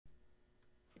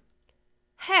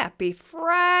Happy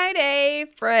Friday,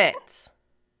 friends.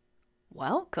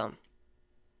 Welcome.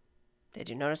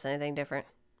 Did you notice anything different?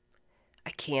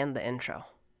 I canned the intro.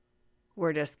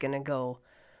 We're just going to go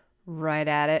right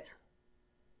at it.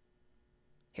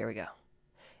 Here we go.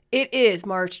 It is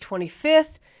March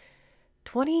 25th,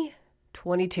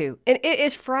 2022, and it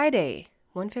is Friday,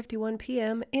 1:51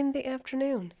 p.m. in the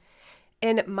afternoon.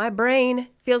 And my brain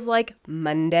feels like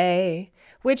Monday,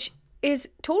 which is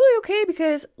totally okay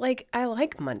because, I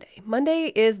like Monday.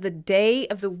 Monday is the day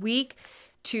of the week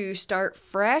to start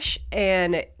fresh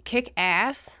and kick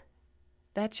ass.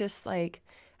 That's just I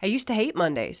used to hate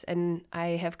Mondays, and I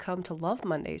have come to love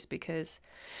Mondays because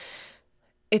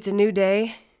it's a new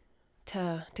day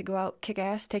to go out, kick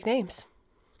ass, take names.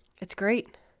 It's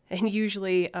great. And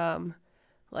usually, my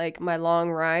long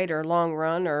ride or long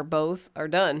run or both are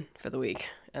done for the week,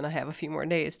 and I have a few more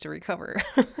days to recover.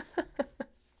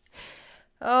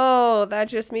 Oh,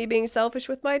 that's just me being selfish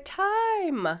with my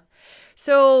time.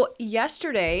 So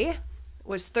yesterday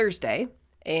was Thursday,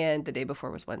 and the day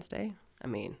before was Wednesday. I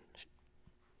mean,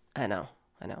 I know.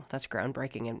 That's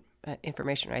groundbreaking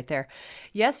information right there.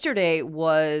 Yesterday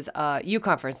was U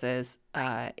conferences,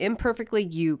 Imperfectly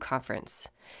You conference.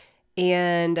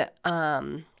 And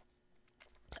I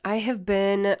have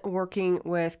been working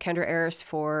with Kendra Eris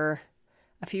for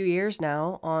a few years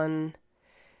now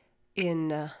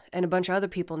and a bunch of other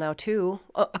people now too.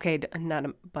 Oh, okay, not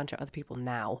a bunch of other people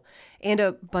now. And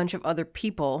a bunch of other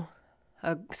people,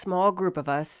 a small group of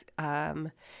us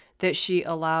that she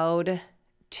allowed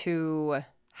to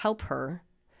help her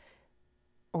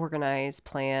organize,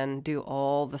 plan, do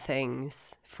all the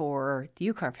things for the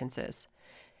U conferences.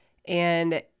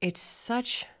 And it's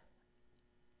a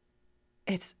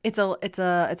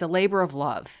labor of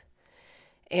love.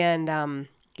 And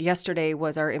yesterday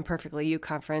was our Imperfectly You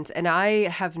conference, and I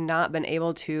have not been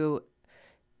able to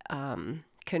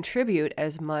contribute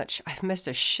as much. I've missed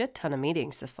a shit ton of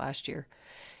meetings this last year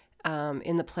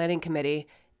in the planning committee.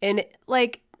 And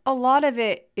a lot of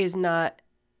it is not,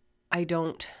 I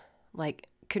don't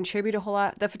contribute a whole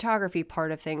lot. The photography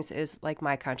part of things is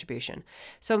my contribution.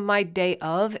 So my day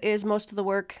of is most of the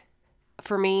work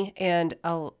for me, and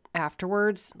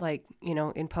afterwards,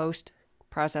 in post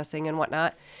processing and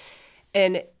whatnot.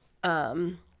 And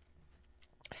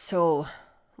so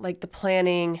the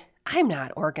planning, I'm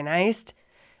not organized.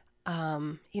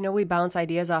 We bounce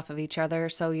ideas off of each other.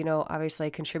 So, obviously I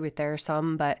contribute there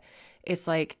some, but it's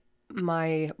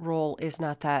my role is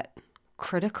not that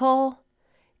critical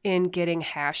in getting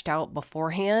hashed out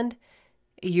beforehand.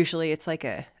 Usually it's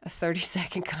a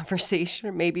 30-second conversation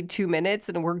or maybe 2 minutes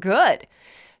and we're good.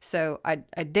 So I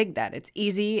dig that. It's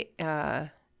easy,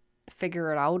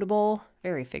 figure it outable,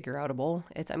 very figure outable.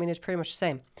 It's pretty much the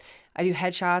same. I do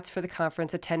headshots for the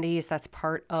conference attendees. That's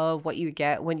part of what you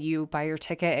get when you buy your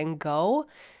ticket and go,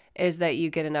 is that you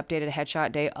get an updated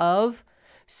headshot day of.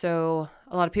 So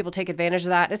a lot of people take advantage of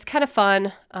that. It's kind of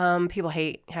fun. People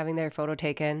hate having their photo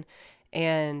taken,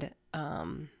 and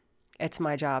it's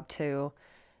my job to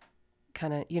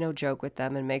kind of, joke with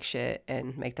them and make shit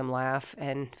and make them laugh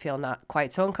and feel not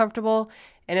quite so uncomfortable.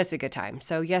 And it's a good time.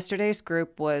 So yesterday's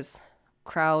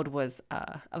crowd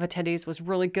of attendees was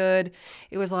really good.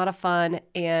 It was a lot of fun.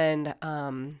 And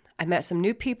I met some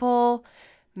new people,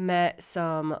 met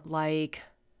some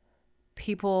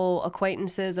people,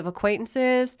 acquaintances of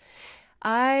acquaintances.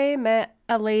 I met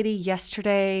a lady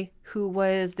yesterday who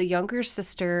was the younger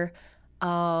sister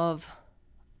of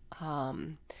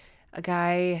a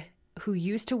guy who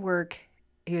used to work.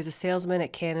 He was a salesman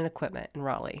at Canon Equipment in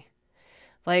Raleigh.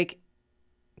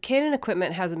 Canon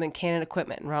Equipment hasn't been Canon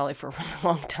Equipment in Raleigh for a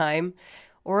long time.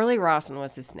 Orly Rawson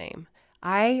was his name.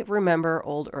 I remember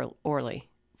old Orly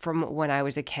from when I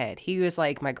was a kid. He was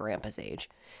my grandpa's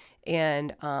age.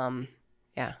 And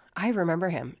yeah, I remember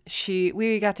him.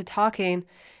 We got to talking,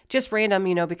 just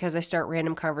random, because I start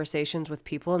random conversations with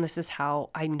people. And this is how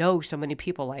I know so many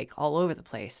people all over the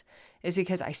place, is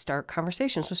because I start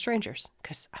conversations with strangers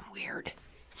because I'm weird.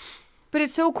 But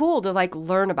it's so cool to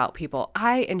learn about people.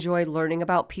 I enjoy learning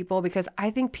about people because I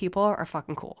think people are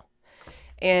fucking cool.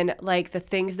 And the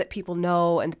things that people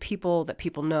know and the people that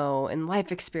people know and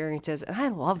life experiences. And I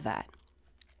love that.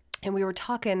 And we were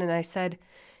talking and I said,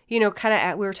 we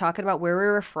were talking about where we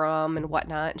were from and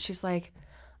whatnot. And she's like,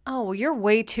 oh, well, you're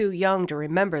way too young to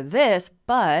remember this,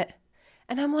 but,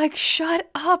 and I'm like, shut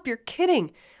up. You're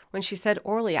kidding. When she said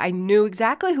Orly, I knew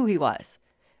exactly who he was.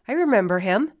 I remember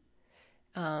him.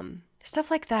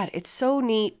 Stuff like that. It's so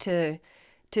neat to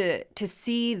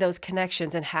see those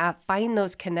connections and find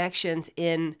those connections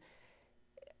in,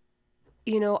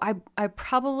 I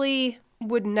probably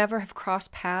would never have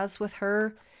crossed paths with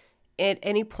her at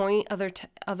any point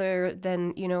other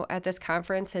than, at this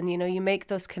conference, and, you make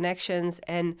those connections,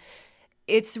 and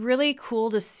it's really cool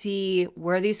to see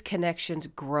where these connections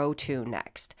grow to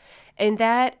next. And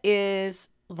that is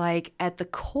like at the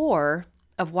core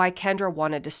of why Kendra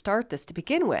wanted to start this to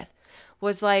begin with,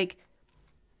 was like,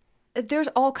 there's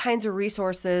all kinds of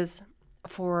resources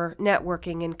for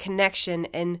networking and connection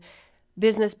and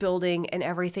business building and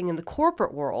everything in the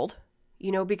corporate world,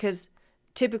 because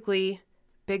typically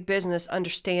big business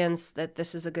understands that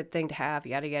this is a good thing to have,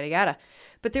 yada, yada, yada.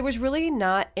 But there was really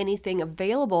not anything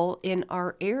available in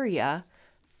our area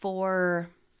for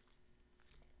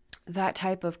that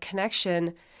type of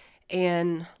connection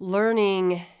and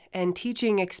learning and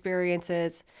teaching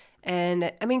experiences.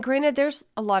 And I mean, granted, there's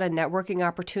a lot of networking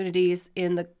opportunities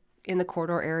in the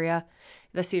corridor area,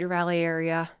 the Cedar Valley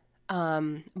area,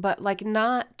 but like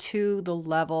not to the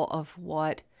level of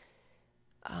what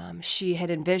she had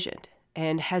envisioned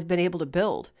and has been able to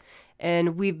build,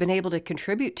 and we've been able to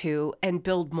contribute to and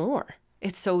build more.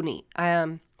 It's so neat.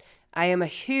 I am a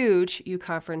huge U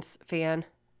Conference fan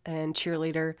and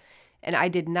cheerleader, and I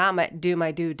did not do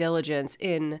my due diligence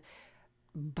in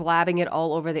blabbing it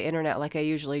all over the internet like I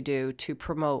usually do to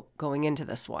promote going into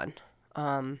this one.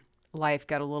 Life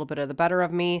got a little bit of the better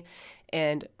of me,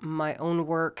 and my own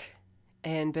work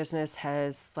and business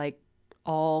has like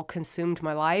all consumed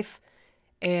my life,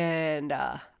 and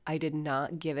I did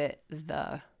not give it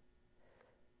the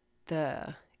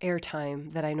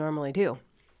airtime that I normally do.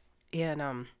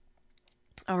 And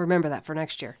I'll remember that for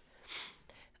next year.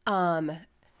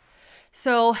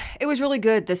 So it was really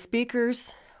good. The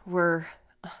speakers were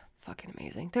fucking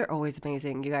amazing. They're always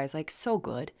amazing, you guys, like so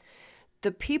good.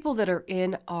 The people that are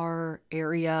in our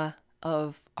area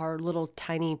of our little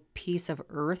tiny piece of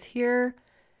earth here,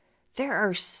 there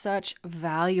are such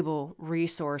valuable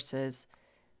resources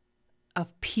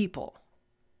of people.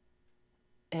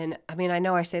 And I mean, I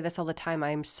know I say this all the time,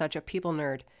 I'm such a people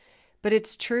nerd, but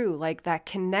it's true, like that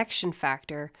connection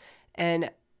factor.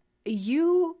 And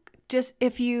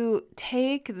if you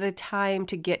take the time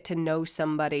to get to know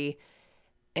somebody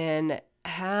and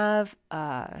have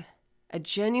a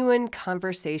genuine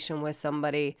conversation with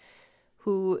somebody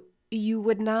who you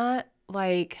wouldn't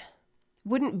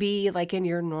be like in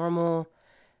your normal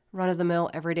run-of-the-mill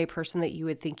everyday person that you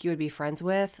would think you would be friends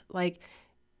with, like,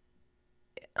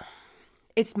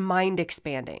 it's mind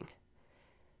expanding,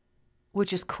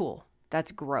 which is cool.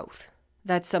 That's growth.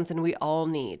 That's something we all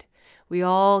need. We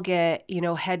all get,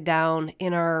 head down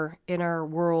in our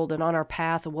world and on our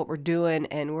path of what we're doing,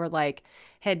 and we're like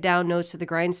head down, nose to the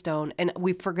grindstone, and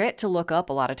we forget to look up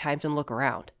a lot of times and look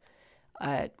around,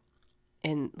 and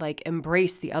like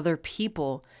embrace the other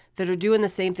people that are doing the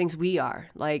same things we are.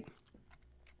 Like,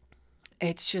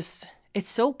 it's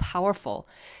so powerful.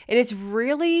 And it's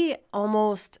really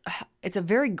it's a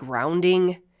very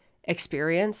grounding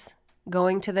experience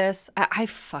going to this. I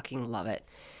fucking love it.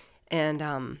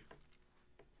 And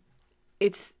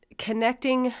it's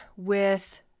connecting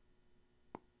with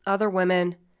other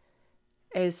women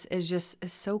is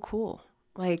so cool.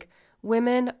 Like,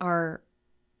 women are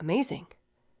amazing.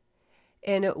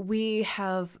 And we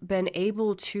have been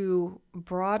able to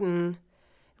broaden.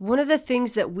 One of the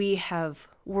things that we have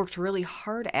worked really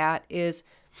hard at is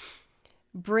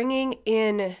bringing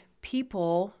in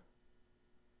people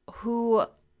who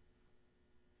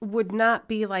would not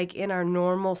be like in our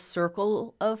normal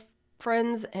circle of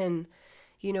friends and,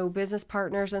 business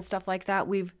partners and stuff like that.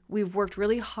 We've worked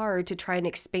really hard to try and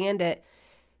expand it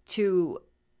to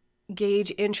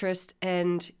gauge interest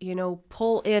and,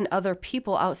 pull in other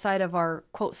people outside of our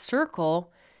quote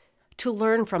circle to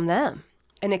learn from them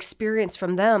and experience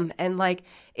from them. And like,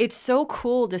 it's so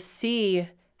cool to see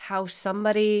how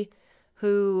somebody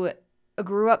who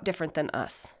grew up different than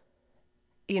us,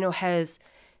 has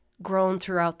grown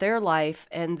throughout their life,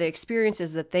 and the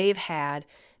experiences that they've had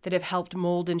that have helped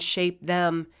mold and shape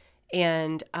them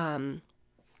and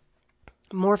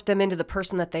morph them into the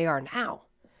person that they are now.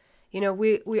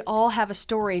 We all have a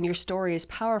story, and your story is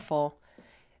powerful.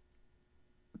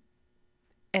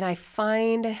 And I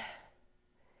find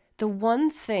the one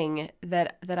thing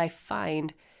that I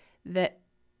find that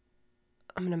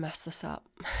I'm going to mess this up.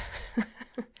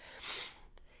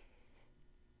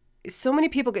 So many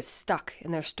people get stuck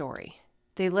in their story.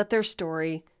 They let their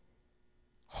story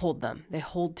hold them. They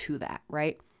hold to that,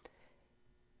 right?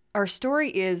 Our story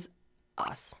is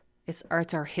us. It's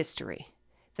our history.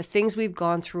 The things we've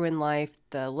gone through in life,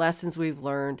 the lessons we've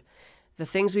learned, the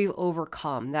things we've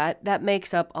overcome, that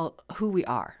makes up who we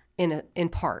are in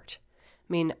part.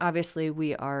 I mean, obviously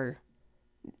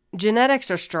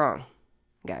genetics are strong,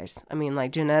 guys. I mean,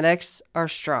 like, genetics are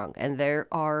strong, and there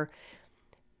are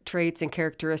traits and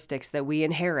characteristics that we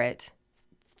inherit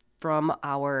from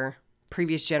our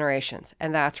previous generations.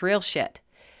 And that's real shit.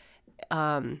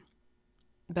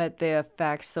 But the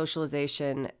effects,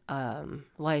 socialization,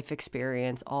 life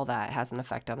experience, all that has an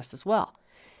effect on us as well.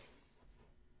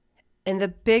 And the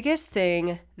biggest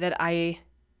thing that I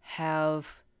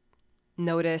have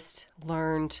noticed,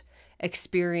 learned,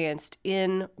 experienced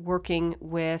in working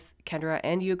with Kendra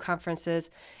and you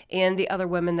conferences and the other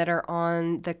women that are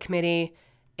on the committee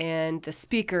and the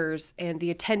speakers and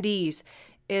the attendees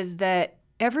is that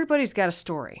everybody's got a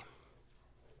story,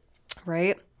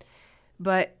 right?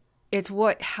 But it's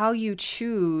how you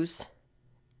choose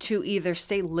to either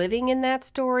stay living in that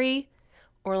story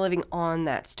or living on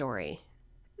that story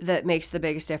that makes the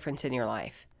biggest difference in your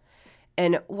life.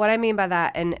 And what I mean by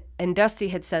that, and Dusty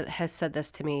has said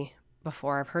this to me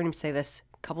before. I've heard him say this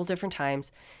a couple different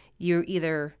times. You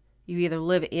either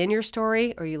live in your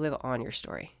story or you live on your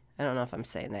story. I don't know if I'm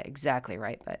saying that exactly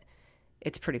right, but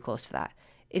it's pretty close to that.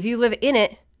 If you live in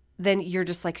it, then you're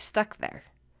just like stuck there.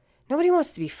 Nobody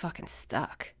wants to be fucking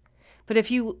stuck. But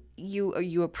if you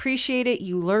appreciate it,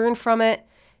 you learn from it,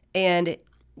 and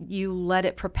you let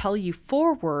it propel you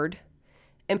forward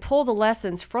and pull the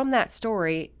lessons from that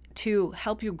story to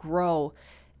help you grow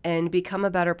and become a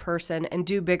better person and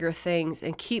do bigger things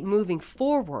and keep moving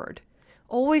forward.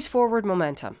 Always forward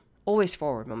momentum. Always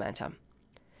forward momentum.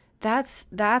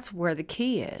 That's where the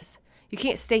key is. You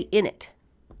can't stay in it.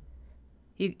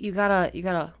 You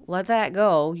gotta let that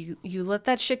go. You let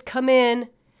that shit come in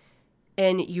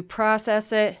and you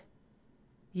process it.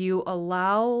 You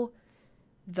allow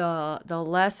the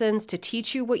lessons to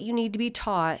teach you what you need to be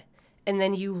taught, and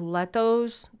then you let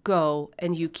those go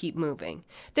and you keep moving.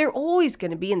 They're always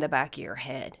going to be in the back of your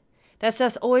head. That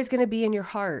stuff's always going to be in your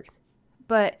heart.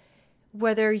 But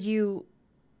whether you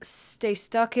stay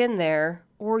stuck in there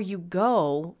or you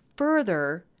go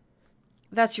further,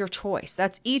 that's your choice.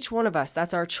 That's each one of us.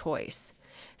 That's our choice.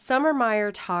 Summer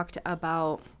Meyer talked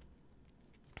about,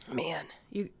 man,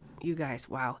 you guys,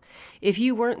 wow. If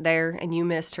you weren't there and you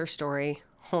missed her story,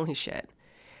 holy shit.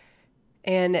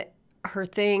 And her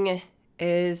thing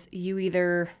is you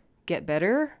either get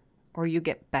better or you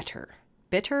get better.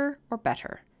 Bitter or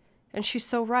better. And she's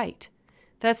so right.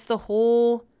 That's the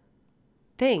whole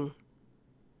thing.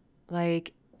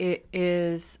 Like, it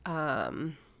is,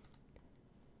 hang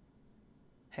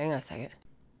on a second.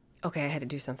 Okay, I had to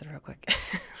do something real quick.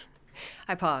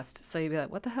 I paused, so you'd be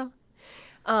like, what the hell?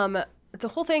 The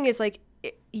whole thing is like,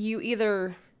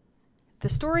 the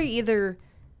story either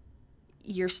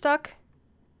you're stuck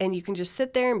and you can just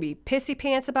sit there and be pissy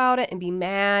pants about it and be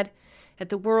mad at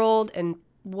the world and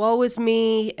woe is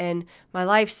me and my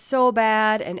life's so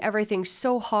bad and everything's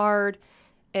so hard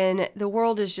and the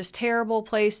world is just a terrible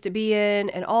place to be in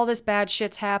and all this bad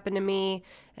shit's happened to me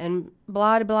and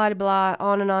blah, blah, blah,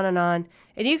 on and on and on.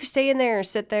 And you can stay in there and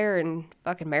sit there and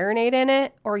fucking marinate in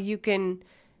it, or you can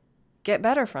get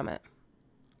better from it.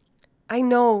 I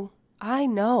know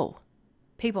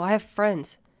people, I have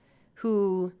friends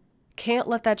who can't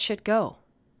let that shit go.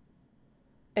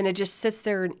 And it just sits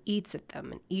there and eats at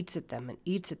them and eats at them and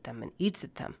eats at them and eats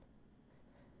at them.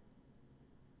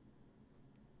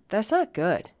 That's not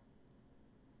good.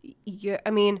 I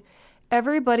mean,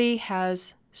 everybody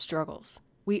has struggles.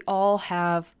 We all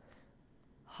have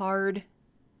hard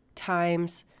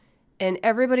times, and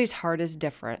everybody's heart is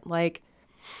different. Like,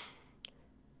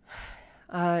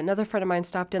 another friend of mine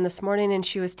stopped in this morning and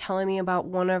she was telling me about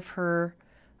one of her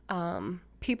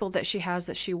people that she has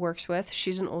that she works with.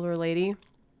 She's an older lady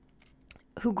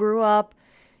who grew up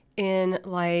in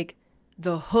like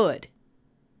the hood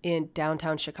in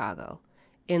downtown Chicago.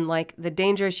 In like the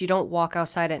dangerous, you don't walk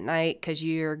outside at night because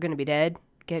you're going to be dead,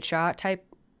 get shot type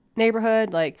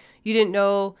neighborhood. Like you didn't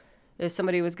know if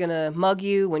somebody was going to mug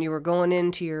you when you were going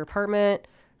into your apartment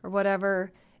or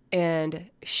whatever. And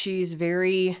she's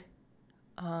very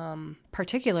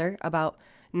particular about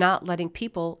not letting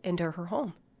people into her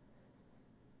home.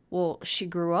 Well, she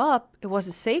grew up, it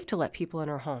wasn't safe to let people in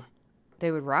her home.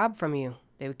 They would rob from you.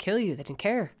 They would kill you. They didn't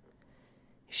care.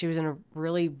 She was in a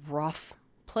really rough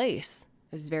place.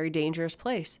 It was a very dangerous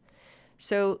place.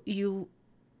 So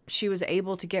she was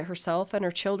able to get herself and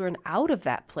her children out of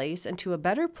that place into a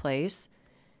better place,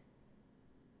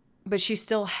 but she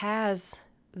still has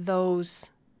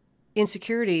those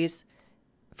insecurities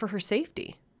for her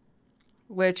safety,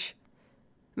 which,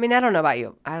 I mean, I don't know about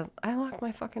you. I lock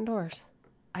my fucking doors.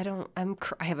 I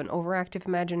have an overactive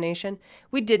imagination.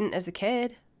 We didn't as a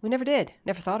kid. We never did.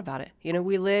 Never thought about it. You know,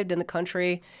 we lived in the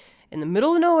country in the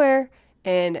middle of nowhere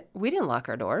and we didn't lock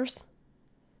our doors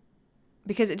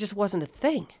because it just wasn't a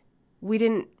thing. We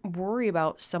didn't worry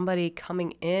about somebody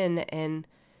coming in and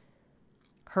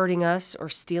hurting us or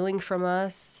stealing from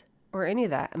us or any of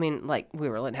that. I mean, like, we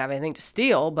really didn't have anything to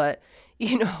steal, but,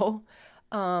 it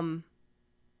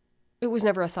was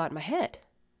never a thought in my head.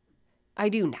 I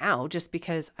do now just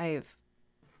because I've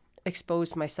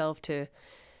exposed myself to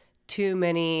too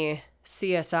many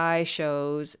CSI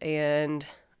shows and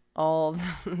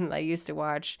I used to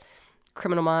watch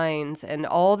Criminal Minds and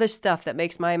all this stuff that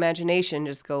makes my imagination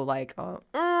just go like,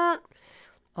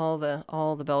 all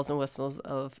the bells and whistles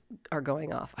are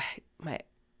going off. I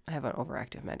have an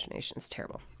overactive imagination. It's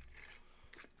terrible.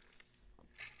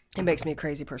 It makes me a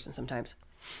crazy person sometimes.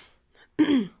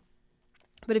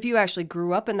 But if you actually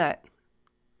grew up in that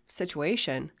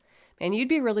situation, man, you'd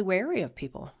be really wary of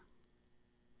people.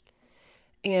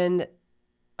 And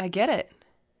I get it.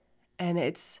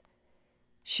 And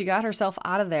she got herself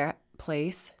out of that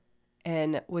place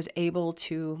and was able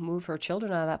to move her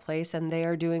children out of that place, and they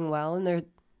are doing well, and they're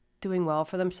doing well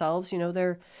for themselves.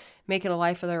 They're making a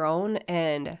life of their own,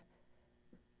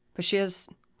 but she has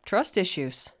trust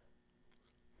issues.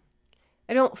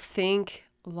 I don't think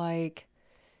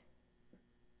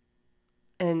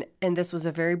and this was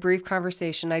a very brief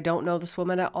conversation. I don't know this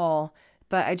woman at all,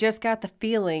 but I just got the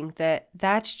feeling that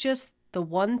that's just the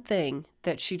one thing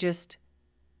that she just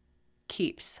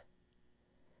keeps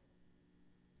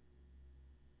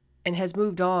and has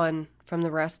moved on from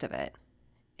the rest of it.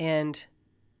 And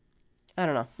I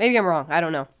don't know. Maybe I'm wrong. I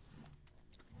don't know.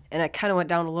 And I kind of went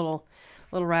down a little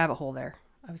rabbit hole there.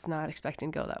 I was not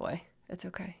expecting to go that way. It's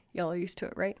okay. Y'all are used to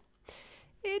it, right?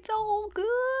 It's all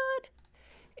good.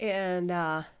 And,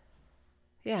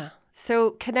 yeah.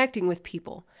 So connecting with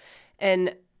people.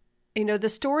 And, the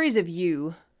stories of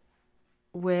you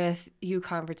with you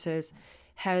conferences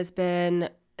has been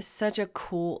such a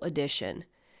cool addition.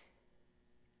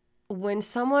 When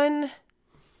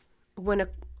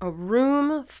a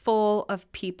room full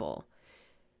of people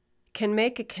can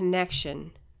make a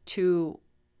connection to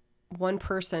one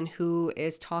person who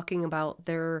is telling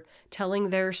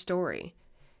their story,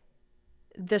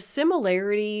 the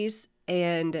similarities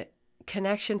and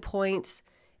connection points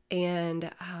and,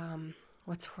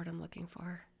 what's the word I'm looking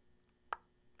for?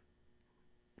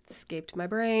 It escaped my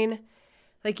brain.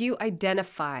 Like, you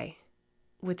identify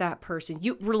with that person.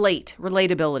 You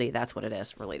relatability. That's what it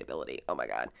is. Relatability. Oh my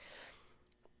God.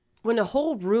 When a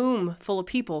whole room full of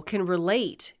people can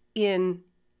relate in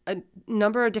a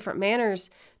number of different manners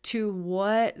to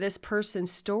what this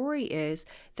person's story is,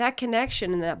 that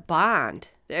connection and that bond,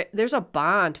 there's a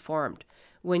bond formed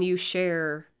when you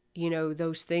share,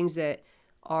 those things that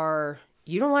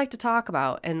you don't like to talk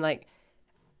about and like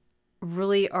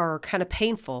really are kind of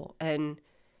painful. And,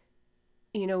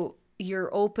 you're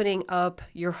opening up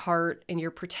your heart and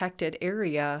your protected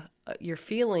area, your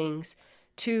feelings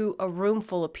to a room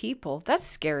full of people. That's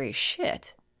scary as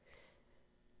shit.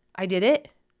 I did it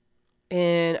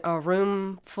in a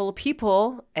room full of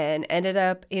people and ended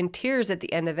up in tears at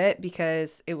the end of it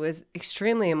because it was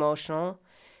extremely emotional.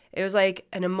 It was like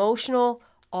an emotional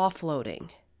offloading.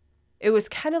 It was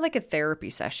kind of like a therapy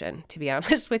session, to be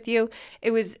honest with you. It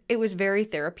was very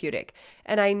therapeutic.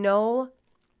 And I know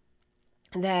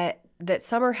that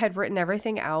Summer had written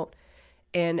everything out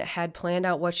and had planned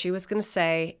out what she was going to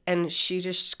say, and she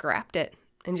just scrapped it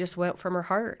and just went from her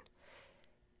heart.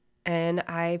 And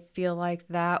I feel like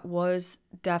that was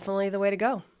definitely the way to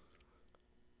go,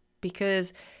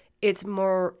 because it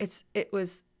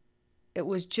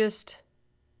was just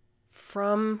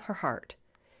from her heart.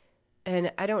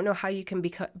 And I don't know how you can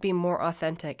be more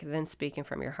authentic than speaking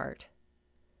from your heart.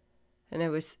 And it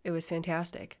was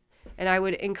fantastic. And I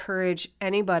would encourage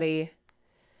anybody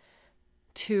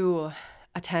to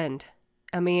attend.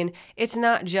 I mean, it's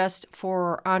not just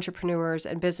for entrepreneurs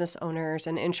and business owners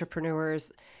and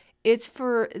intrapreneurs. It's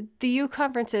for the U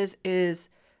conferences is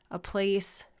a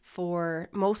place for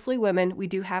mostly women. We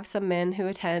do have some men who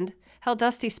attend. Hell,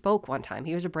 Dusty spoke one time.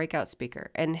 He was a breakout speaker,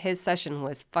 and his session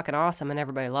was fucking awesome, and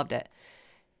everybody loved it.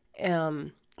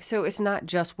 So it's not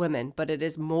just women, but it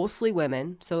is mostly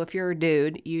women. So if you're a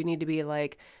dude, you need to be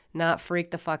like not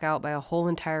freaked the fuck out by a whole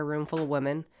entire room full of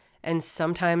women. And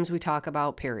sometimes we talk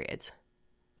about periods.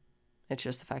 It's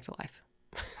just a fact of life.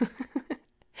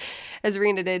 As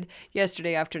Rena did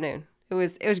yesterday afternoon. It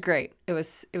was great. It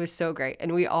was so great.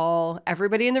 And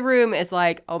everybody in the room is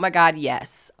like, oh my God,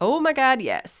 yes. Oh my God,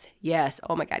 yes. Yes.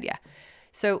 Oh my God, yeah.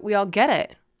 So we all get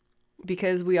it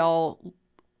because we all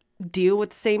deal with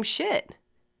the same shit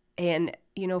and,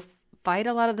 fight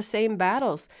a lot of the same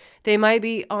battles. They might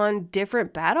be on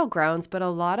different battlegrounds, but a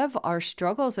lot of our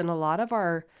struggles and a lot of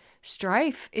our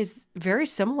strife is very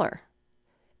similar.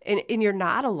 And you're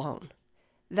not alone.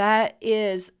 That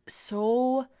is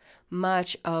so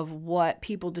much of what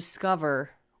people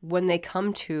discover when they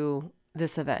come to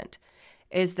this event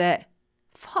is that,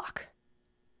 fuck,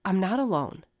 I'm not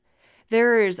alone.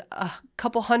 There is a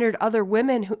couple hundred other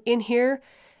women who in here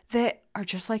that are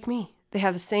just like me. They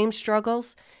have the same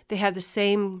struggles. They have the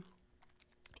same,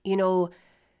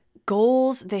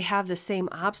 goals. They have the same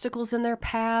obstacles in their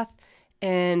path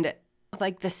and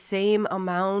like the same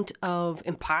amount of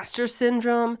imposter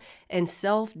syndrome and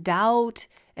self-doubt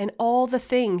and all the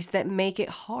things that make it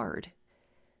hard.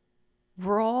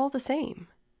 We're all the same.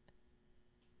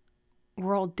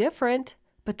 We're all different,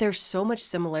 but there's so much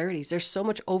similarities. There's so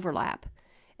much overlap.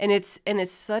 And it's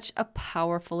such a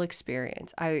powerful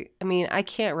experience. I mean, I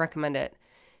can't recommend it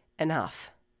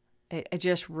enough. I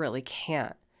just really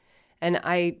can't. And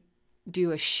I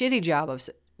do a shitty job of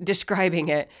describing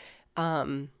it.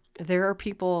 There are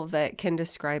people that can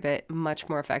describe it much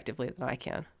more effectively than I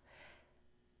can.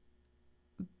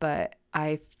 But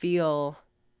I feel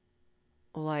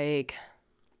like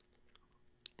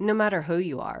no matter who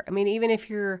you are, I mean, even if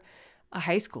you're a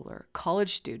high schooler,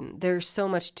 college student, there's so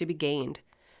much to be gained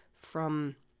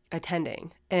from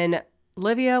attending. And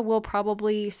Livia will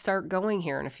probably start going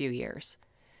here in a few years.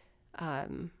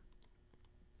 Kendra's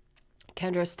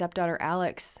stepdaughter,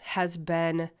 Alex, has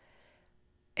been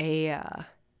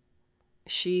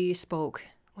she spoke,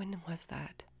 when was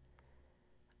that?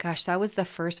 Gosh, that was the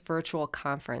first virtual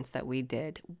conference that we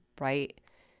did, right?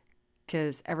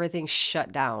 Because everything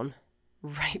shut down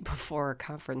right before our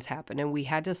conference happened, and we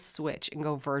had to switch and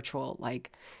go virtual,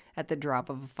 like at the drop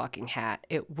of a fucking hat.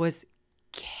 It was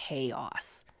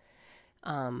chaos.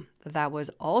 That was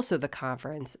also the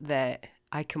conference that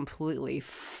I completely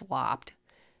flopped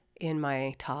in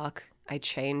my talk. I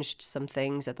changed some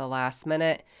things at the last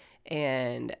minute,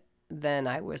 and then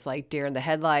I was like deer in the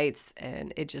headlights,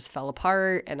 and it just fell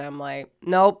apart, and I'm like,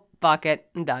 nope, fuck it,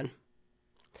 I'm done.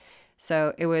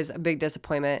 So it was a big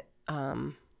disappointment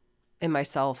in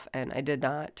myself, and I did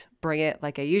not bring it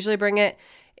like I usually bring it,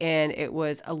 and it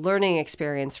was a learning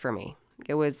experience for me.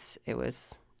 It was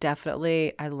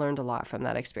definitely, I learned a lot from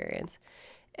that experience.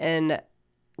 And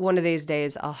one of these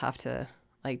days I'll have to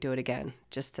like do it again,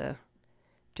 just to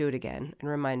do it again and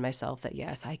remind myself that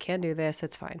yes, I can do this,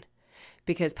 it's fine.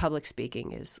 Because public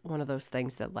speaking is one of those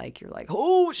things that like, you're like,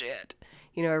 oh shit.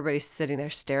 Everybody's sitting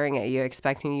there staring at you,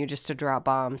 expecting you just to drop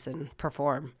bombs and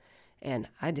perform. And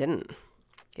I didn't.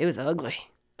 It was ugly.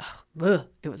 Ugh,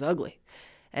 it was ugly.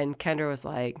 And Kendra was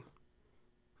like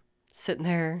sitting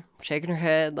there, shaking her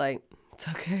head like, it's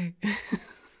okay.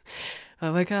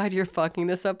 Oh my God, you're fucking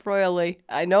this up royally.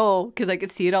 I know, because I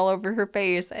could see it all over her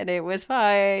face, and it was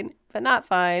fine, but not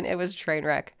fine. It was a train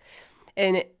wreck.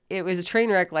 And it was a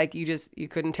train wreck like you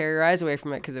couldn't tear your eyes away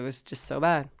from it because it was just so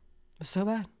bad. It was so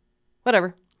bad.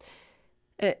 Whatever.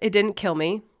 It didn't kill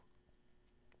me.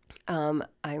 I'm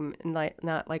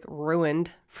not like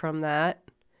ruined from that.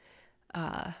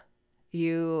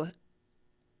 You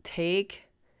take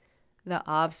the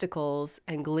obstacles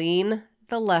and glean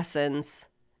the lessons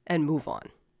and move on.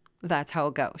 That's how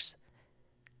it goes.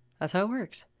 That's how it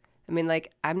works. I mean,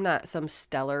 like, I'm not some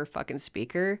stellar fucking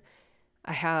speaker.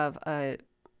 I have a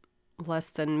less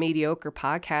than mediocre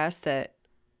podcast that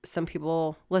some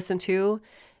people listen to.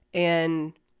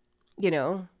 And,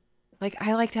 like,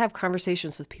 I like to have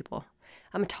conversations with people.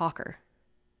 I'm a talker.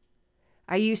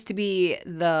 I used to be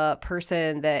the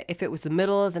person that if it was the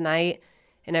middle of the night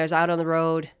and I was out on the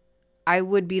road, I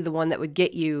would be the one that would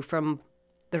get you from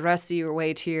the rest of your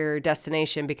way to your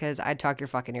destination because I'd talk your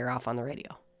fucking ear off on the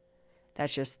radio.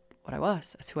 That's just what I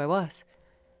was. That's who I was.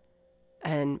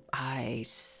 And I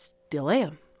still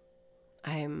am.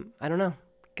 I don't know.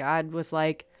 God was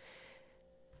like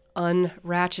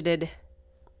unratcheted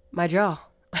my jaw.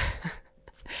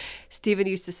 Steven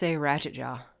used to say ratchet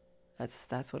jaw.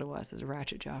 That's what it was. It was a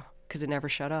ratchet jaw because it never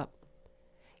shut up.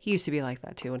 He used to be like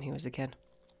that too when he was a kid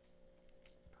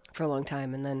for a long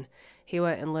time. And then he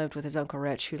went and lived with his Uncle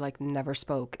Rich, who like never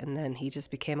spoke. And then he just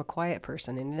became a quiet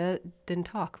person and he didn't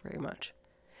talk very much.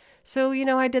 So,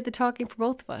 I did the talking for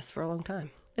both of us for a long time.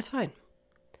 It's fine.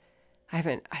 I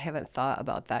haven't thought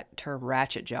about that term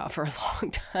ratchet jaw for a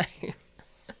long time.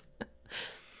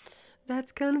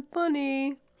 That's kind of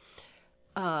funny.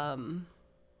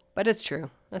 But it's true.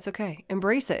 That's okay.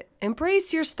 Embrace it.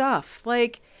 Embrace your stuff.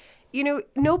 Like,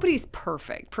 nobody's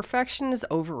perfect. Perfection is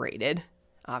overrated,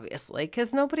 obviously,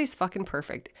 because nobody's fucking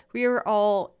perfect. We are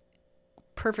all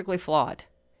perfectly flawed.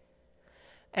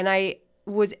 And I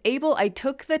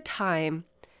took the time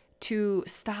to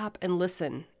stop and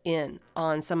listen in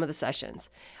on some of the sessions.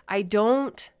 I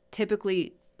don't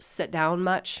typically sit down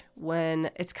much when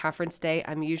it's conference day.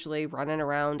 I'm usually running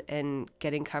around and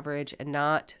getting coverage and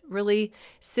not really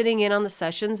sitting in on the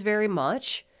sessions very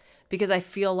much because I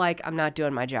feel like I'm not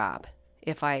doing my job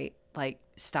if I like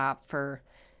stop for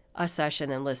a session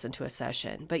and listen to a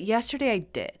session. But yesterday I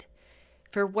did.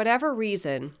 For whatever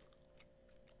reason,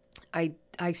 I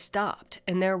stopped,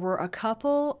 and there were a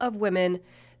couple of women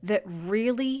that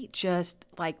really just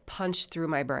like punched through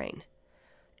my brain.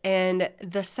 And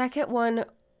the second one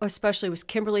especially was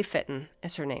Kimberly Fitton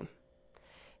is her name.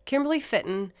 Kimberly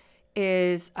Fitton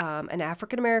is an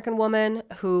African-American woman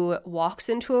who walks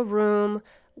into a room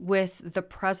with the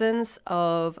presence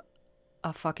of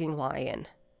a fucking lion.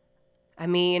 I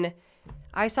mean,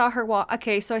 I saw her walk.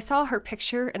 Okay, so I saw her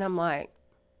picture and I'm like,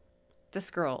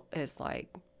 this girl is like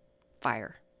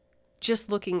fire. Just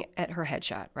looking at her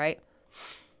headshot, right?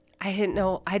 I didn't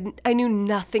know. I knew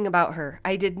nothing about her.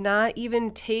 I did not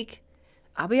even take,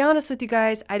 I'll be honest with you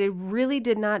guys, really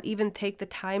did not even take the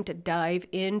time to dive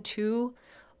into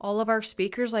all of our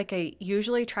speakers like I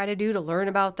usually try to do to learn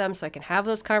about them so I can have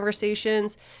those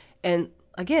conversations. And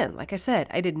again, like I said,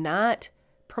 I did not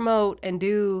promote and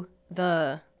do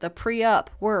the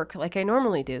pre-up work like I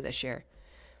normally do this year.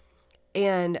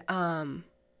 And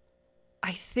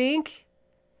I think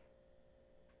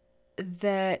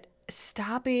that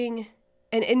stopping,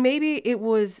 and maybe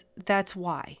that's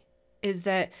why, is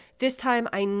that this time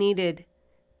I needed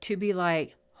to be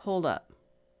like, hold up,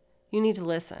 you need to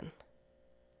listen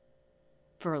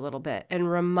for a little bit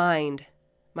and remind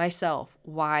myself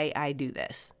why I do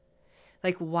this.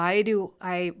 Like, why do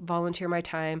I volunteer my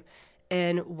time,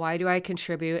 and why do I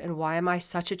contribute, and why am I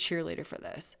such a cheerleader for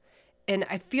this? And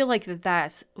I feel like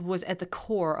that was at the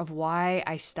core of why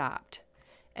I stopped.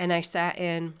 And I sat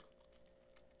in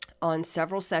on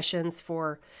several sessions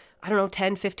for,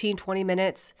 10, 15, 20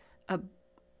 minutes, a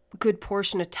good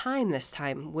portion of time this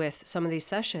time with some of these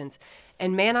sessions.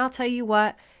 And man, I'll tell you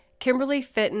what, Kimberly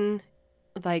Fitton,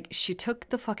 like, she took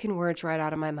the fucking words right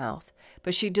out of my mouth,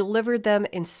 but she delivered them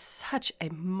in such a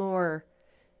more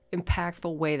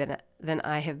impactful way than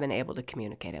I have been able to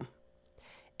communicate them.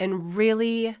 And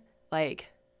really,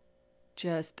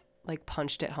 just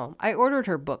punched it home. I ordered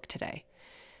her book today,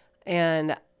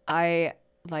 and I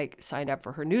signed up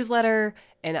for her newsletter,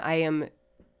 and I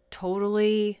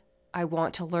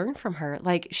want to learn from her.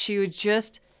 She would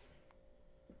just,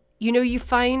 you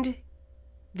find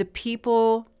the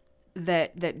people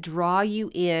that draw you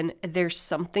in, there's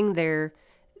something there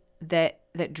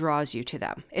that draws you to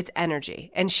them. It's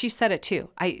energy. And she said it too.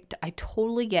 I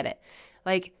totally get it.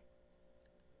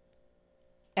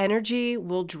 Energy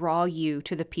will draw you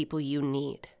to the people you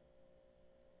need.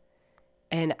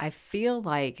 And I feel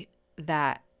like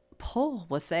that pull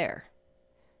was there.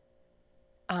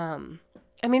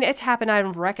 It's happened.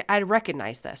 I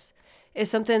recognize this. It's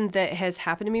something that has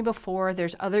happened to me before.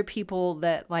 There's other people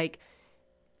that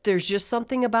there's just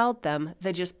something about them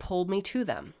that just pulled me to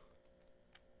them.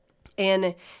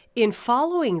 And in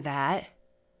following that,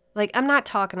 I'm not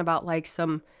talking about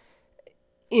some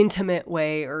intimate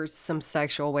way or some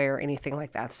sexual way or anything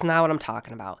like that. That's not what I'm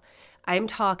talking about. I'm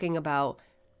talking about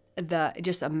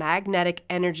just a magnetic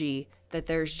energy, that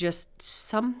there's just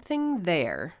something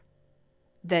there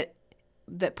that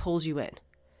pulls you in.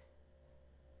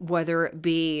 Whether it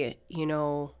be,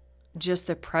 just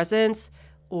the presence,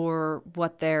 or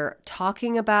what they're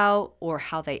talking about, or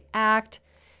how they act.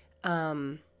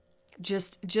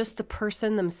 Just the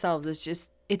person themselves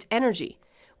it's energy.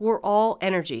 We're all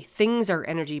energy. Things are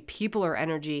energy. People are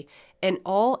energy, and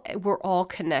we're all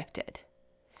connected.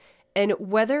 And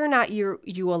whether or not you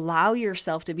allow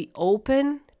yourself to be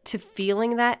open to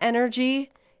feeling that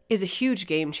energy is a huge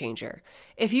game changer.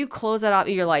 If you close that up,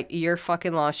 you're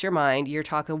fucking lost your mind. You're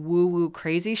talking woo-woo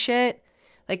crazy shit.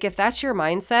 If that's your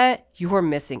mindset, you are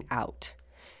missing out,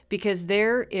 because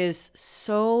there is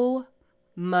so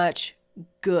much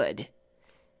good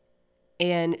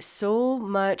and so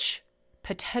much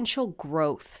potential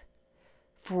growth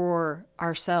for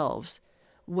ourselves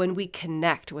when we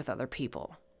connect with other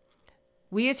people.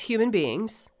 We as human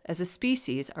beings, as a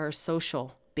species, are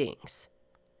social beings.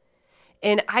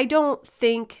 And I don't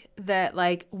think that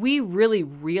we really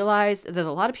realize, that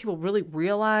a lot of people really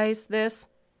realize this,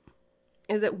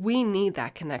 is that we need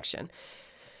that connection.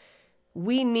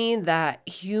 We need that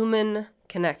human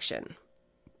connection,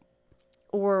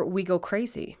 or we go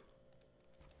crazy.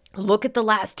 Look at the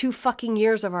last 2 fucking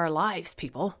years of our lives,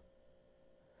 people.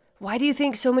 Why do you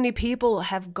think so many people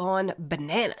have gone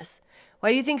bananas?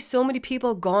 Why do you think so many people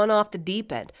have gone off the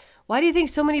deep end? Why do you think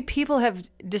so many people have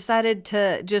decided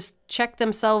to just check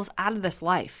themselves out of this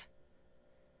life?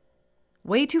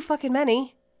 Way too fucking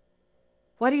many.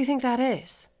 Why do you think that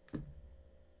is?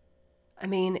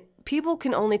 People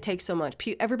can only take so much.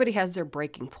 Everybody has their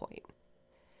breaking point.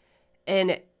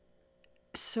 And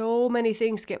so many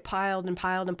things get piled and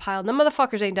piled and piled. Them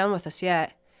motherfuckers ain't done with us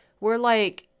yet. We're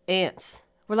like ants.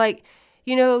 We're like,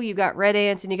 you got red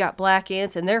ants and you got black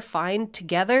ants and they're fine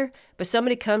together, but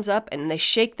somebody comes up and they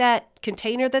shake that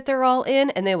container that they're all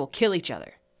in and they will kill each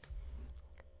other.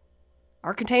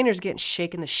 Our container's getting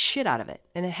shaken the shit out of it,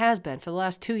 and it has been for the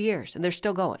last 2 years, and they're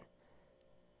still going.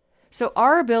 So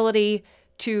our ability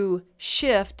to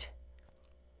shift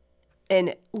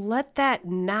and let that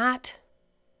not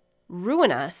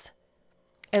ruin us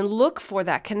and look for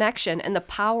that connection and the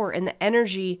power and the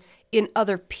energy in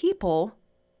other people,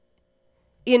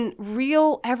 in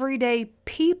real everyday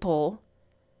people,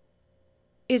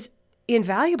 is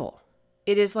invaluable.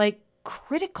 It is like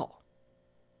critical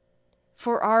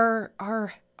for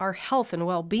our health and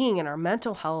well-being and our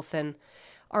mental health and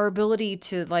our ability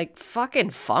to like fucking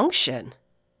function.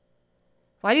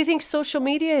 Why do you think social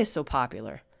media is so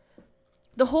popular?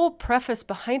 The whole preface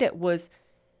behind it was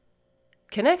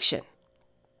connection.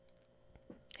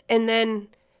 And then,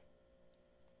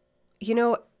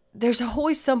 there's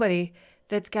always somebody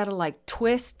that's got to like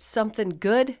twist something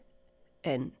good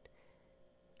and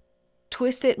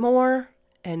twist it more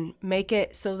and make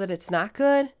it so that it's not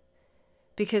good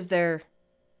because they're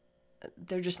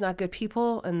just not good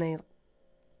people and I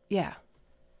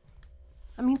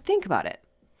mean, think about it.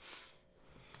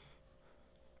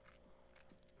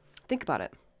 Think about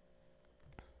it.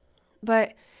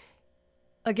 But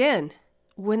again,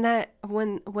 when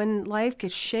life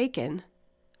gets shaken,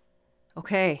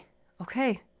 okay,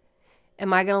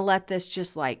 am I going to let this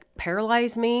just like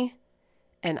paralyze me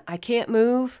and I can't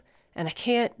move and I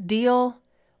can't deal?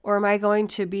 Or am I going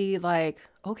to be like,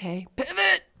 okay,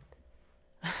 pivot?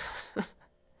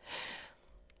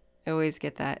 I always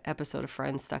get that episode of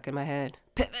Friends stuck in my head.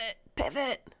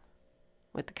 Pivot.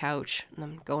 With the couch. And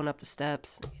I'm going up the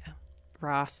steps. Yeah.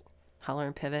 Ross,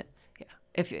 hollering pivot. Yeah.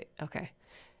 Okay.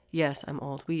 Yes, I'm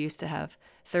old. We used to have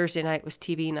Thursday night was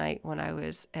TV night when I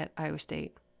was at Iowa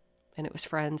State. And it was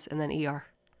Friends and then ER.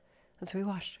 That's what we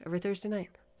watched every Thursday night.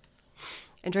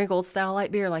 And drank old style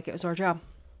light beer like it was our job.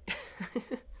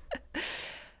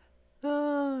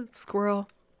 Oh, squirrel.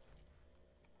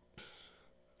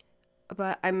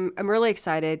 But I'm really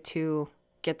excited to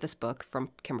get this book from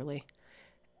Kimberly.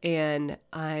 And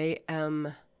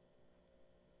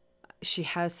she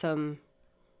has some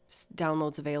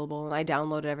downloads available and I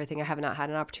downloaded everything. I have not had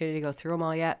an opportunity to go through them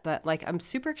all yet, but like I'm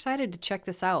super excited to check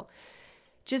this out.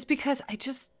 Just because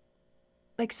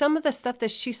like some of the stuff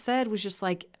that she said was just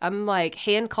like, I'm like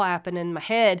hand clapping in my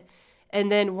head.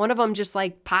 And then one of them just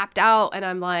like popped out and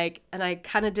I'm like, and I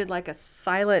kind of did like a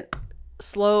silent,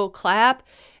 slow clap.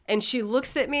 And she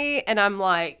looks at me and I'm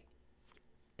like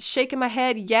shaking my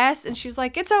head, yes. And she's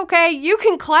like, it's okay, you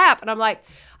can clap. And I'm like,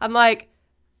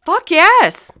 fuck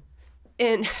yes.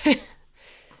 And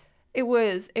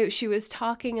she was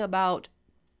talking about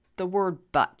the word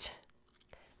but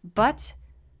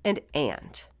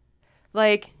and.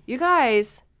 Like, you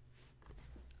guys,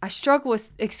 I struggle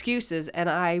with excuses and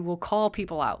I will call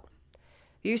people out.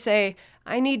 You say,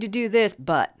 I need to do this,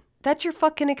 but. That's your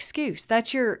fucking excuse.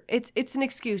 It's an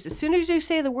excuse. As soon as you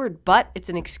say the word but, it's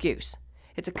an excuse.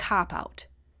 It's a cop-out.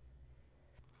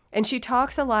 And she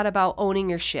talks a lot about owning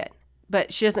your shit,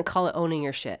 but she doesn't call it owning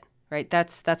your shit, right?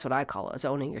 That's what I call it, is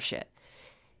owning your shit.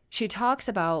 She talks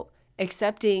about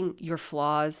accepting your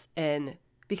flaws and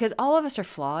because all of us are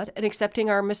flawed and accepting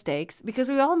our mistakes because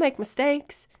we all make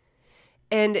mistakes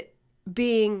and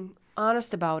being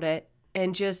honest about it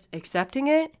and just accepting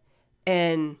it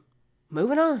and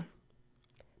moving on.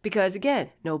 Because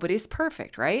again, nobody's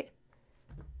perfect, right?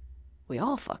 We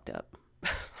all fucked up.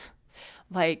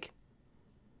 Like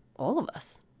all of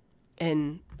us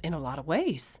in a lot of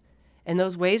ways. And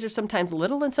those ways are sometimes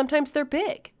little and sometimes they're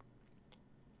big.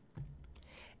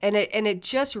 And it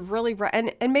just really,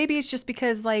 and maybe it's just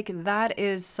because like that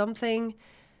is something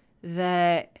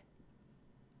that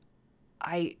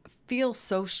I feel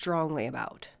so strongly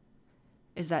about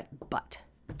is that but.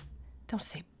 Don't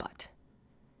say but.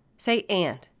 Say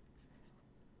and.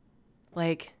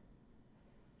 Like,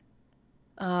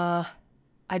 I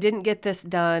didn't get this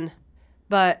done,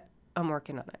 but I'm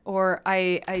working on it. Or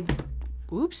I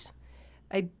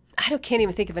can't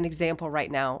even think of an example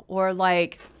right now. Or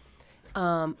like,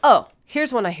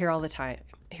 here's one I hear all the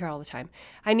time.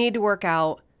 I need to work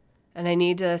out and I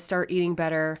need to start eating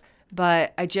better,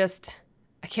 but I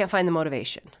can't find the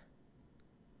motivation.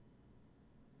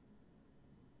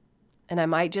 And I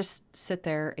might just sit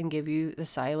there and give you the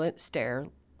silent stare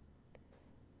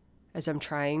as I'm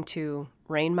trying to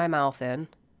rein my mouth in.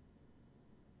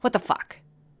 What the fuck?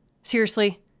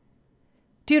 Seriously?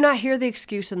 Do you not hear the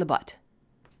excuse in the but?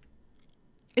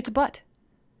 It's a but.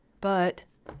 But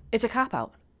It's a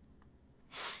cop-out.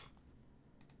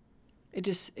 It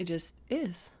just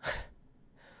is.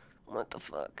 What the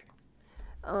fuck?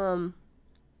 And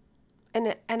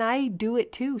I do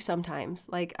it too sometimes.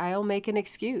 Like, I'll make an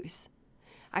excuse.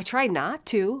 I try not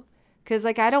to, because,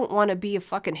 like, I don't want to be a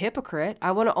fucking hypocrite.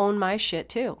 I want to own my shit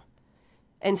too.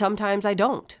 And sometimes I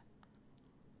don't.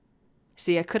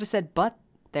 See, I could have said but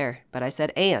there, but I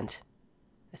said and.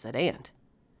 I said and.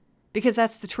 Because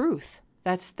that's the truth.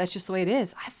 That's just the way it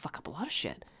is. I fuck up a lot of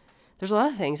shit. There's a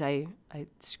lot of things I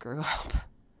screw up.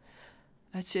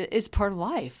 It's part of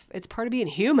life. It's part of being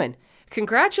human.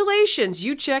 Congratulations,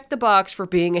 you checked the box for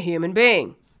being a human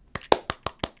being.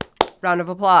 Round of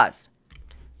applause.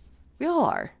 We all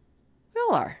are. We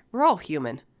all are. We're all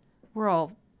human. We're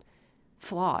all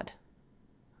flawed.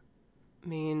 I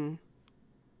mean,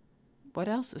 what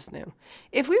else is new?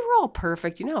 If we were all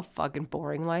perfect, you know how fucking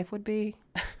boring life would be?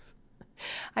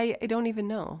 I don't even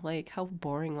know, like, how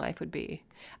boring life would be.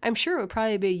 I'm sure it would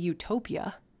probably be a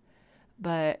utopia,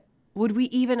 but would we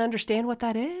even understand what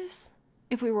that is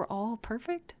if we were all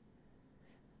perfect?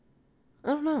 I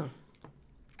don't know.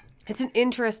 It's an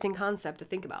interesting concept to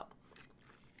think about.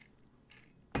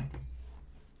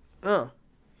 Oh,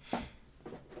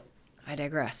 I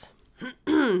digress.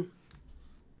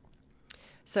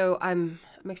 So I'm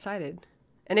excited,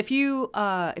 and if you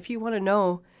want to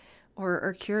know or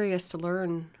are curious to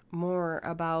learn more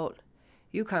about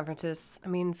conferences, I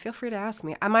mean, feel free to ask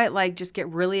me. I might like just get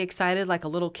really excited like a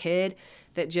little kid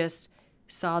that just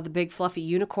saw the big fluffy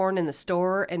unicorn in the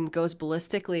store and goes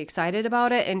ballistically excited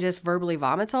about it and just verbally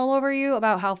vomits all over you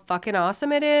about how fucking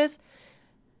awesome it is.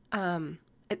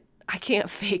 I can't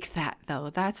fake that though.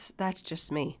 That's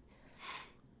just me.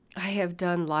 I have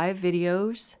done live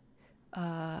videos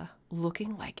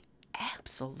looking like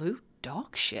absolute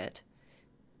dog shit.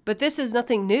 But this is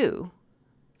nothing new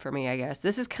for me, I guess.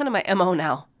 This is kind of my MO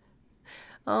now.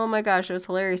 Oh my gosh, it was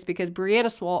hilarious because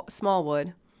Brianna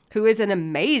Smallwood, who is an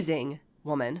amazing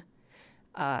woman,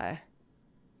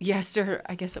 yesterday,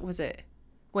 I guess it was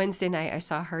Wednesday night, I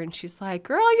saw her and she's like,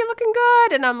 "Girl, you're looking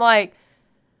good." And I'm like,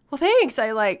 "Well, thanks."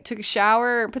 I like took a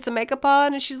shower and put some makeup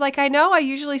on. And she's like, "I know, I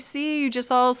usually see you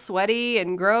just all sweaty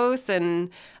and gross."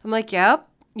 And I'm like,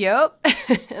 Yep.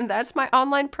 And that's my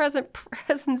online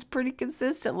presence pretty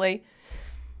consistently.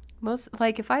 Most,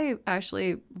 like, if I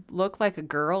actually look like a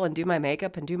girl and do my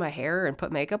makeup and do my hair and put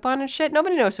makeup on and shit,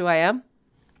 nobody knows who I am.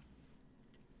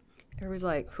 Everybody's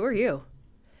like, "Who are you?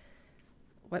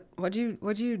 What'd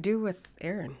you do with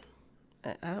Aaron?"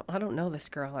 I don't know this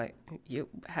girl.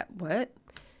 What?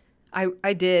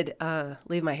 I did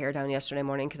leave my hair down yesterday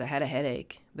morning because I had a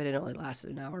headache, but it only lasted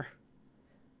an hour.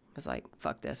 I was like,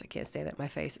 fuck this. I can't stand it. My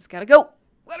face. It's gotta go.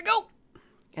 Gotta go.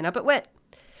 And up it went.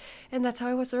 And that's how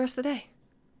I was the rest of the day.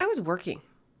 I was working.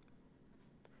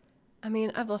 I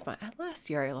mean, last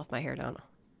year I left my hair down.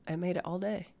 I made it all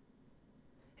day.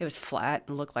 It was flat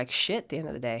and looked like shit at the end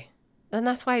of the day. And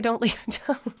that's why I don't leave it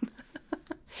down.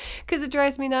 Because it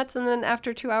drives me nuts. And then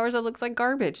after 2 hours, it looks like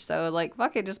garbage. So like,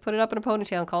 fuck it. Just put it up in a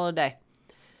ponytail and call it a day.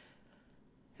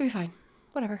 It'll be fine.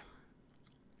 Whatever.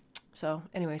 So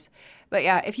anyways, but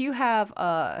yeah, if you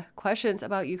have questions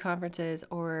about conferences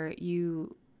or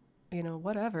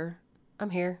whatever, I'm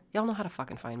here. Y'all know how to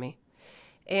fucking find me.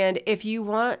 And if you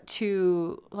want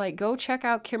to like go check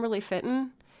out Kimberly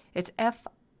Fitton, it's F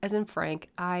as in Frank,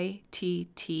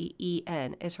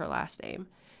 Itten is her last name.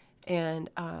 And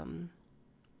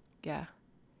yeah,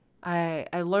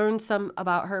 I learned some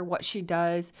about her, what she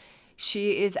does.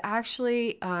 She is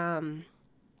actually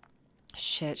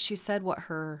she said what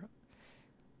her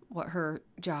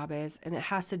job is, and it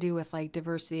has to do with like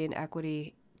diversity and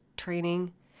equity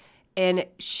training. And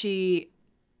she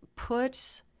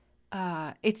puts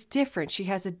it's different. She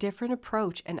has a different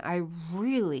approach, and I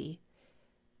really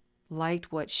liked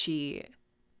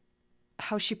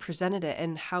how she presented it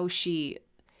and how she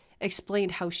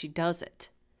explained how she does it.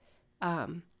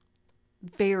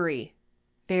 Very,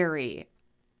 very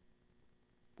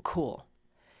cool.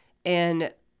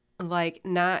 And like,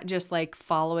 not just like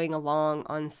following along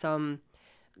on some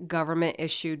government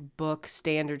issued book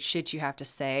standard shit you have to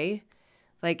say.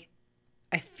 Like,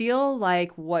 I feel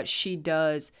like what she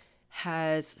does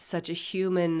has such a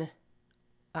human,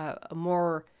 a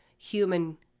more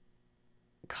human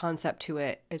concept to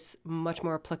it. It's much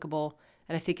more applicable,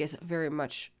 and I think it's very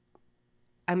much,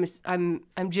 I'm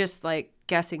just like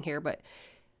guessing here, but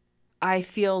I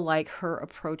feel like her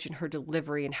approach and her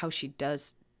delivery and how she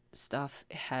does stuff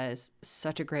has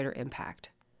such a greater impact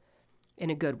in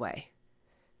a good way.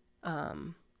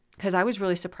 Because I was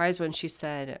really surprised when she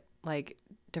said like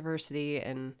diversity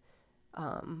and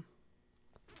I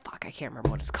can't remember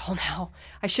what it's called now.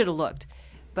 I should have looked.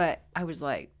 But I was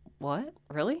like, what?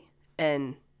 Really?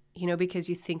 And, because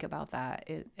you think about that,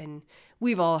 and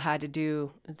we've all had to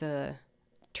do the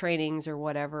trainings or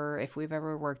whatever if we've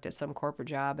ever worked at some corporate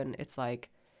job, and it's like,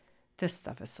 this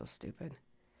stuff is so stupid.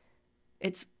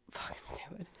 It's fucking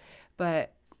stupid.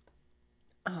 But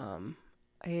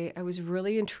I was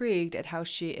really intrigued at how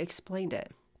she explained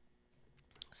it.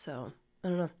 So, I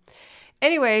don't know.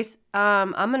 Anyways,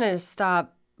 I'm going to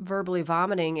stop verbally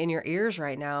vomiting in your ears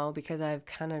right now because I've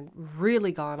kind of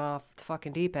really gone off the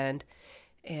fucking deep end.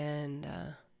 And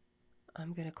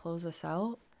I'm going to close this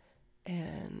out.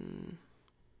 And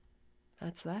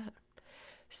that's that.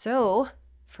 So,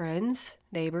 friends,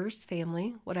 neighbors,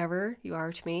 family, whatever you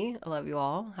are to me, I love you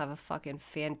all. Have a fucking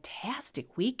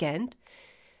fantastic weekend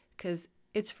because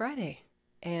it's Friday.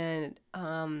 And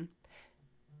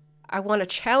I want to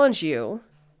challenge you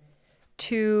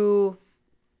to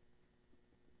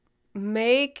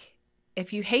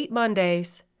if you hate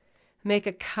Mondays, make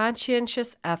a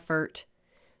conscientious effort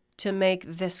to make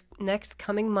this next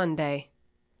coming Monday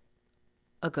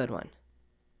a good one.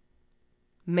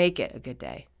 Make it a good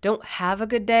day. Don't have a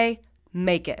good day,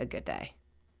 make it a good day.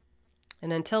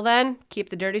 And until then, keep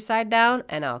the dirty side down,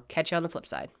 and I'll catch you on the flip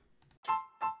side.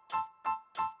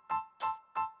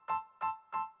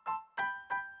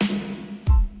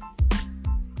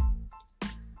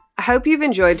 I hope you've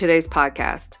enjoyed today's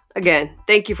podcast. Again,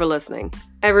 thank you for listening.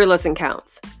 Every listen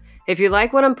counts. If you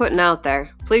like what I'm putting out there,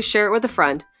 please share it with a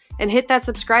friend and hit that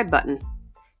subscribe button.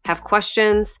 Have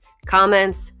questions,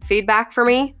 comments, feedback for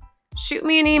me? Shoot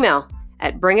me an email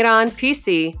at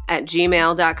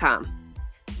bringitonpc@gmail.com.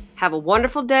 Have a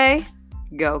wonderful day.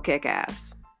 Go kick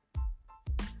ass.